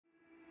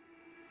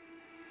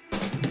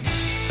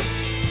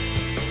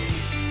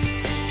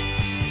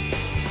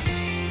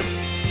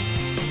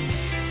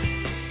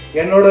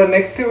என்னோட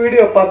next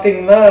video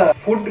பாத்தீங்கன்னா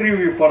food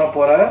review பண்ண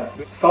போறேன்.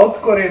 South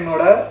Korean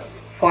ஓட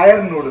fire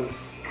noodles.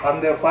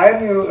 அந்த fire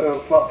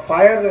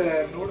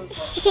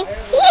noodles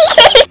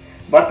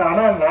பட்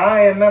ஆனா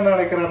நான் என்ன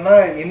நினைக்கிறேன்னா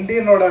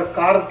இந்தியனோட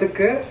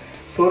காரத்துக்கு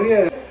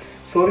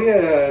சொரிய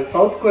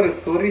south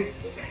Korea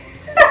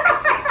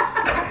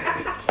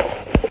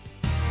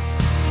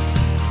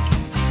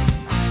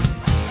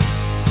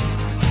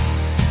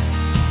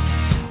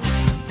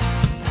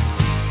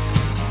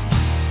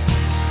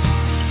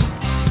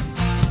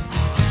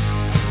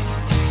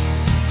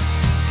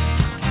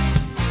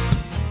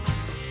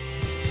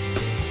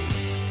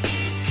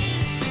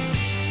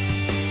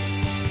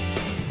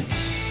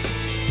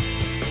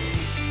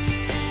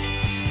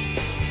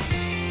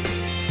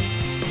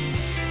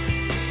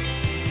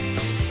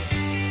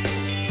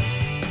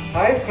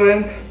Hi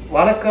friends,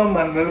 welcome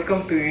and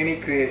welcome to Uni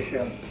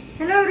Creation.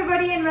 Hello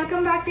everybody and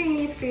welcome back to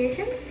Uni's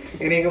Creations.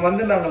 இன்னைக்கு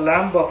வந்து நாங்க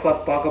lamb buffad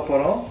பார்க்க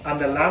போறோம்.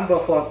 அந்த lamb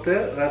buffad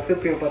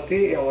ரெசிபி பத்தி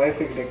என்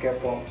வைஃப் கிட்ட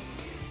கேட்போம்.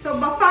 So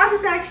Baffad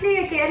is actually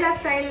a Kerala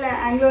style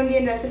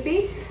Angloindian recipe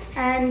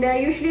and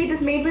usually it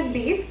is made with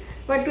beef,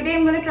 but today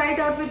I'm going to try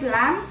it out with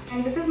lamb, and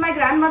this is my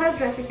grandmother's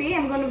recipe.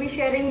 I'm going to be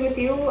sharing with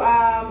you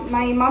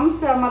my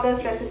mom's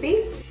mother's recipe.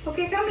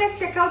 Okay, come let's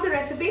check out the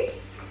recipe.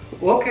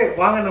 Okay,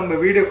 வாங்க நம்ம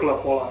வீடியோக்குள்ள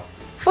போலாம்.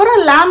 For a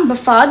lamb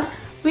buffad,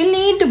 we'll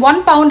need 1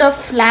 pound of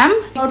lamb,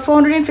 about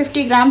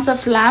 450 grams of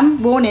lamb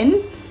bone in.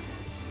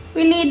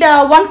 We'll need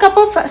 1 cup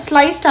of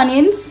sliced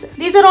onions.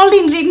 These are all the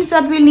ingredients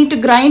that we'll need to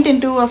grind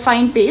into a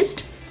fine paste.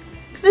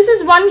 This is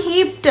 1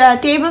 heaped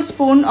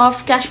tablespoon of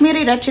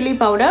Kashmiri Chilly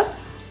Powder.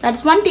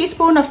 That's 1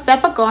 teaspoon of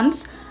peppercorns,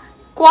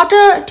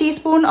 1/4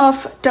 teaspoon of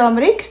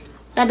turmeric,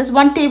 that is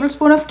 1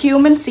 tablespoon of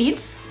cumin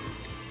seeds,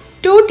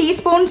 2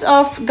 teaspoons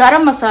of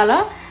garam masala,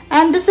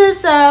 and this is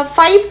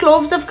 5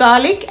 cloves of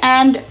garlic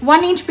and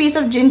 1 inch piece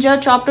of ginger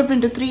chopped up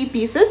into 3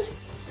 pieces.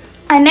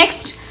 And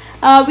next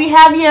we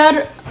have here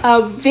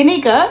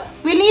vinegar.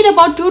 We'll need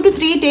about 2 to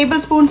 3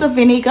 tablespoons of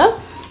vinegar.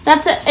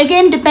 That's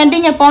again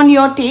depending upon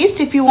your taste.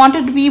 If you want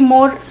it to be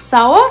more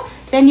sour,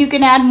 then you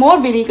can add more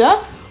vinegar,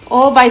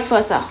 or vice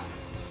versa.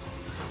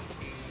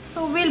 So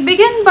we'll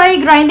begin by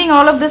grinding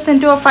all of this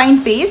into a fine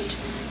paste.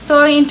 So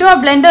into a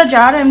blender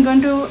jar I'm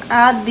going to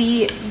add the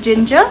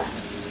ginger.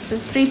 This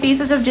is 3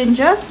 pieces of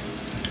ginger,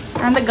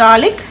 and the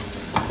garlic,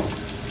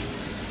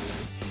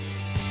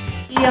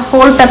 the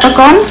whole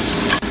peppercorns,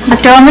 the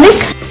turmeric,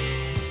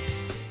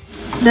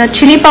 the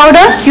chili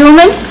powder,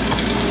 cumin,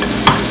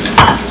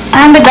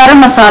 and the garam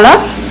masala.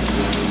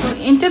 So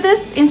into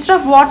this, instead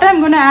of water,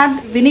 I'm going to add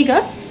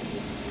vinegar.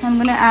 I'm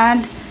going to add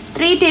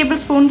 3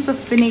 tablespoons of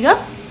vinegar,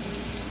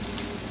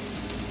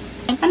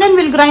 and then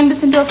we'll grind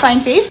this into a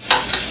fine paste.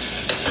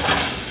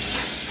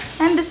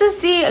 And this is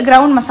the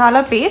ground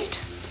masala paste.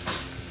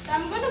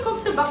 I'm going to cook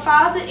the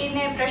Baffad in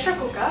a pressure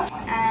cooker,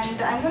 and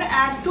I'm going to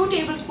add 2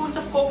 tablespoons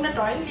of coconut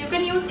oil. You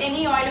can use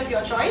any oil of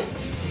your choice.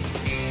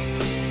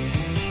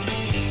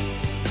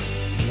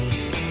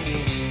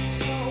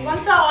 So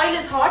once our oil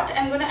is hot,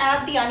 I'm going to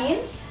add the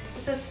onions.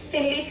 This is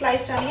thinly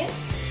sliced onions.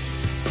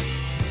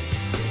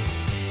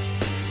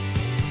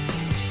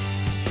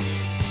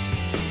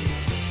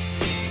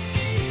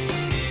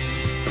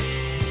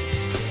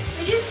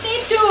 We just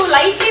need to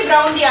lightly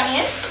brown the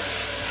onions.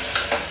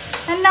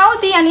 And now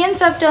the onions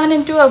have turned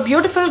into a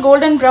beautiful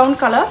golden brown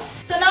color.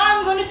 So now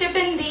I'm going to dip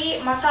in the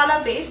masala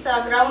paste, the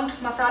ground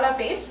masala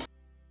paste.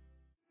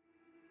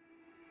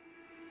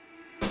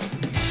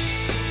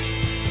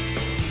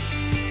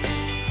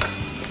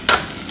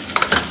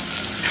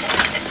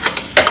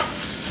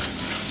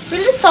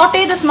 We'll just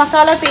saute this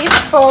masala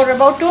paste for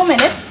about 2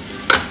 minutes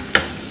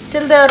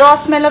till the raw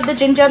smell of the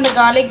ginger and the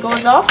garlic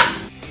goes off.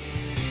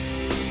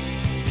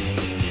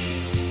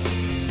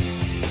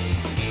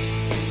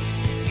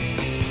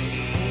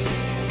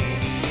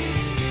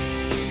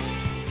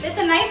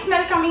 There's a nice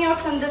smell coming out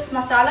from this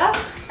masala.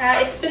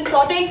 It's been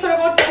sauteing for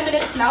about 2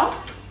 minutes now,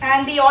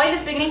 and the oil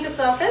is beginning to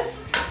surface.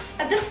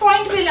 At this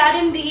point we'll add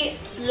in the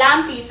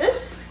lamb pieces.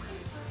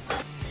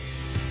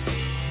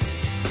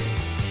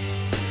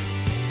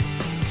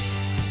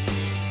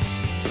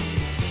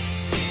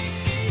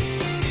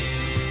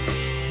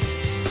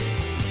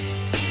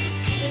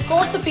 We'll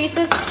coat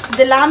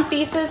the lamb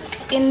pieces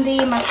in the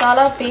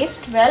masala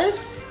paste well.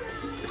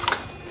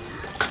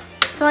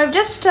 So I've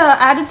just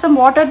added some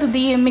water to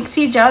the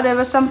mixie jar. There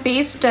was some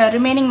paste,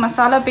 remaining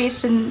masala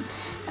paste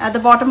at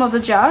the bottom of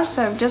the jar. So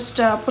I've just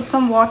put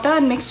some water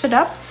and mixed it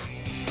up.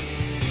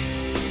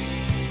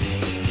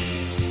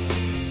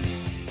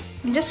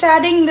 I'm just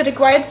adding the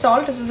required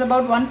salt. This is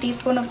about 1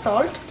 teaspoon of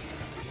salt.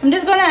 I'm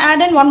just going to add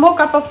in 1 more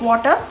cup of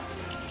water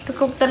to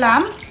cook the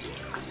lamb.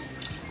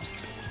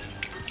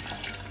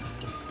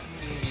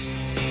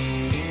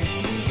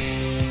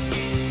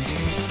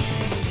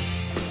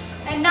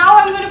 Now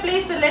I'm going to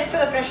place the lid for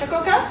the pressure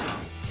cooker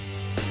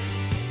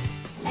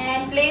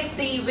and place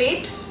the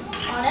weight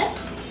on it.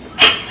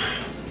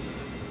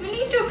 We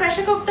need to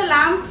pressure cook the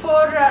lamb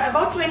for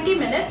about 20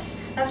 minutes.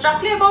 That's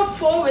roughly about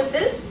 4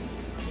 whistles.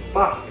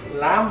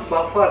 Lamb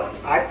Buffad,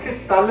 actually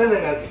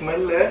talludunga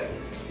smell.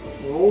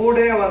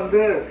 ஊடே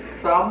வந்து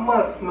செம்ம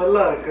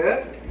ஸ்மெல்லா இருக்கு.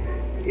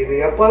 இது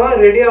எப்பதான்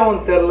ready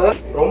ஆகும் தெரியல.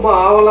 ரொம்ப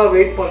ஆவலா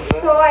வெயிட்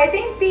பண்றேன். So I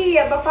think the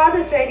buffad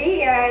is ready.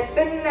 It's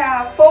been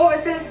 4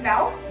 whistles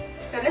now.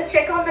 So let's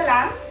check on the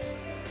lamb.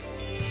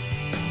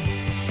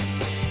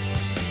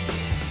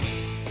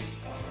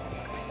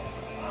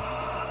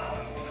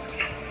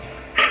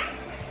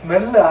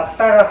 Smell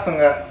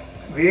அட்டகாசங்க.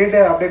 வீடே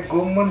அப்படியே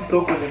கும்முன்னு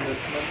தூக்குது இந்த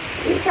smell.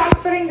 Just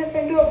transferring this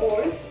into a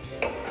bowl.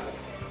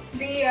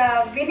 The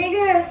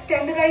vinegar has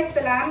tenderized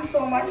the lamb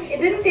so much. It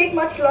didn't take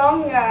much long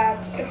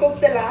to cook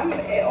the lamb.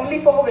 Only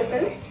 4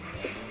 whistles.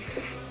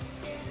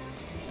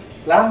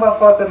 lamb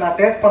buffad நான்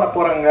taste பண்ண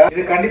போறேங்க.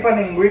 இது கண்டிப்பா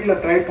நீங்க வீட்ல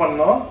ட்ரை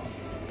பண்ணனும்.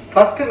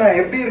 ஃபர்ஸ்ட் நான்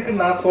எப்படி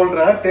இருக்குன்னு நான்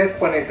சொல்றேன்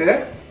டேஸ்ட் பண்ணிட்டு.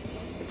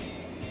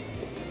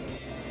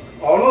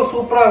 அவ்வளோ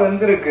சூப்பரா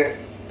வெந்திருக்கு.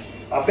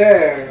 அப்படியே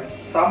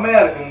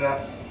செமையா இருக்குங்க.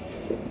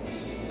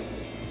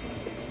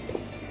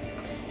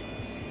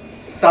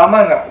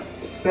 செமங்க.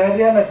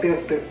 சரியான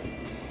டேஸ்ட்.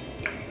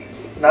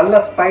 நல்ல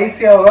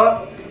ஸ்பைசியாவா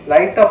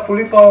லைட்டா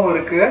புளிப்பாவும்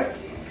இருக்கு.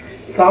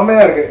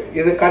 செமையா இருக்கு.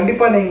 இது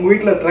கண்டிப்பா நீங்க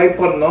வீட்ல ட்ரை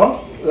பண்ணனும்.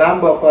 lamb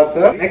buffad.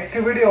 நெக்ஸ்ட்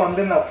வீடியோ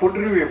வந்து நான் ஃபுட்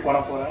ரிவ்யூ பண்ண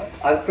போறேன்.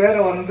 அது பேர்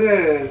வந்து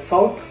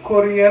சவுத்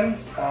கொரியன்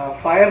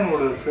ஃபயர்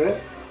நூடுல்ஸ்.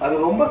 அது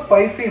ரொம்ப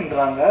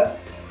ஸ்பைசின்றாங்க.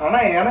 ஆனா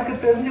எனக்கு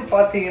தெரிஞ்சு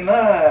பாத்தீங்கன்னா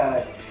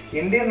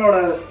இந்தியனோட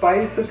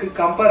ஸ்பைஸுக்கு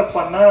கம்பேர்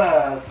பண்ணா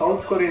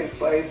சவுத் கொரியன்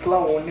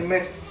ஸ்பைஸ்லாம் ஒண்ணுமே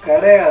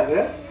கிடையாது.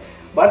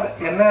 பட்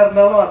என்ன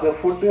இருந்தாலும் அந்த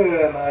ஃபுட்டு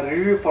நான்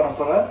ரிவ்யூ பண்ண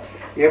போறேன்.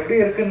 எப்படி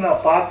இருக்குன்னு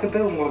நான் பார்த்துட்டு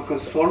உங்களுக்கு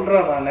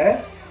சொல்றேன். நான்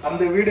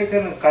அந்த வீடியோக்கு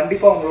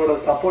கண்டிப்பா உங்களோட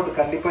சப்போர்ட்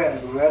கண்டிப்பா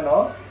எனக்கு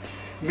வேணும்.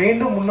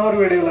 மீண்டும் இன்னொரு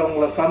வீடியோல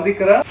உங்களை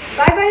சந்திக்கிறேன்.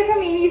 Bye bye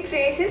from Eni's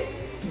Creations.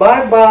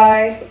 Bye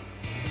bye.